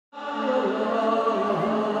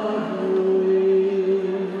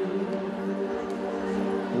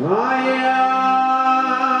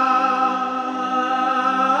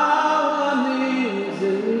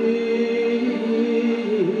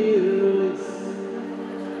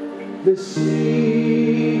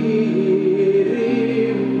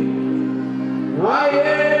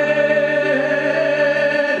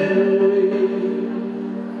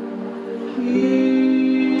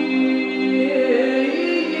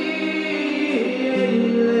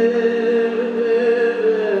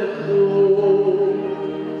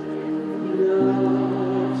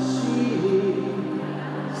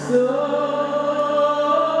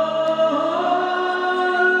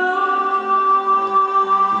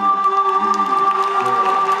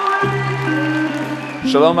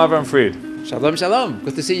Shalom, Avraham Frid. Shalom, shalom.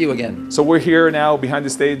 Good to see you again. So we're here now behind the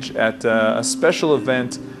stage at a special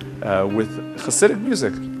event with Hasidic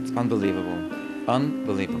music. It's unbelievable.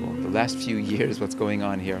 Unbelievable. The last few years, what's going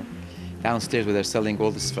on here. Downstairs where they're selling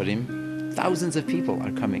all the Sfarim, thousands of people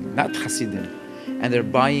are coming, not Hasidim. And they're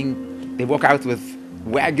buying, they walk out with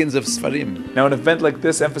wagons of Sfarim. Now an event like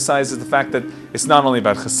this emphasizes the fact that it's not only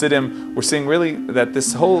about Hasidim, we're seeing really that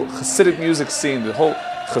this whole Hasidic music scene, the whole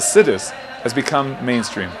Hasidus, has become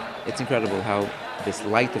mainstream. It's incredible how this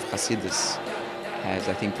light of Hasidus has,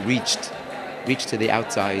 I think, reached to the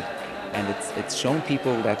outside, and it's shown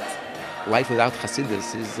people that life without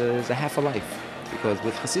Hasidus is a half a life. Because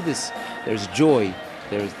with Hasidus, there's joy,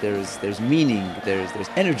 there's meaning, there's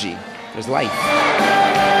energy, there's life.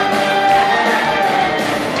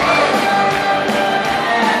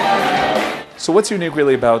 So what's unique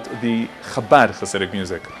really about the Chabad Hasidic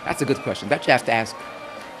music? That's a good question. That you have to ask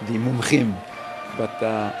the mumchim. But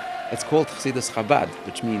it's called Chassidus Chabad,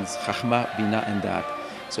 which means Chachma, Bina, and Dat.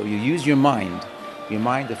 So you use your mind. Your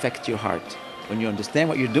mind affects your heart. When you understand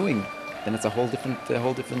what you're doing, then it's a whole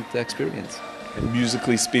different experience. And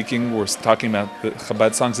musically speaking, we're talking about the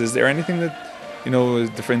Chabad songs. Is there anything that,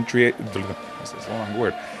 differentiate? This is a long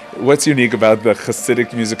word. What's unique about the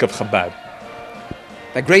Hasidic music of Chabad?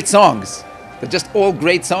 They're great songs. They're just all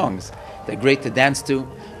great songs. They're great to dance to.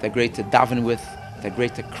 They're great to daven with. They're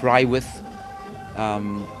great to cry with.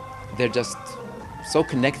 They're just so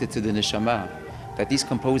connected to the neshama that these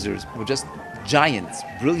composers were just giants,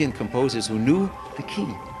 brilliant composers who knew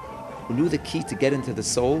the key to get into the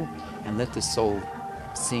soul and let the soul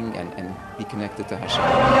sing and be connected to Hashem.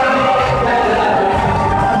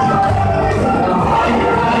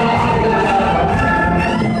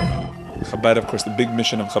 Chabad, of course, the big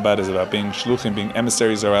mission of Chabad is about being shluchim, being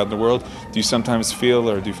emissaries around the world. Do you sometimes feel,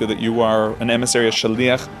 or do you feel that you are an emissary, a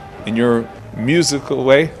shaliach, in your musical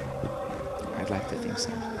way? I'd like to think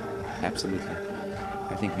so. Absolutely.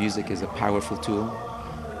 I think music is a powerful tool,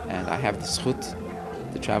 and I have the zchut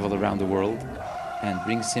to travel around the world and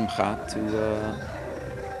bring simcha to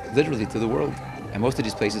literally to the world. And most of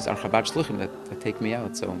these places are Chabad shluchim that take me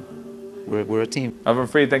out. So we're a team. Avraham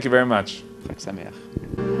Frid, thank you very much. Chag Sameach.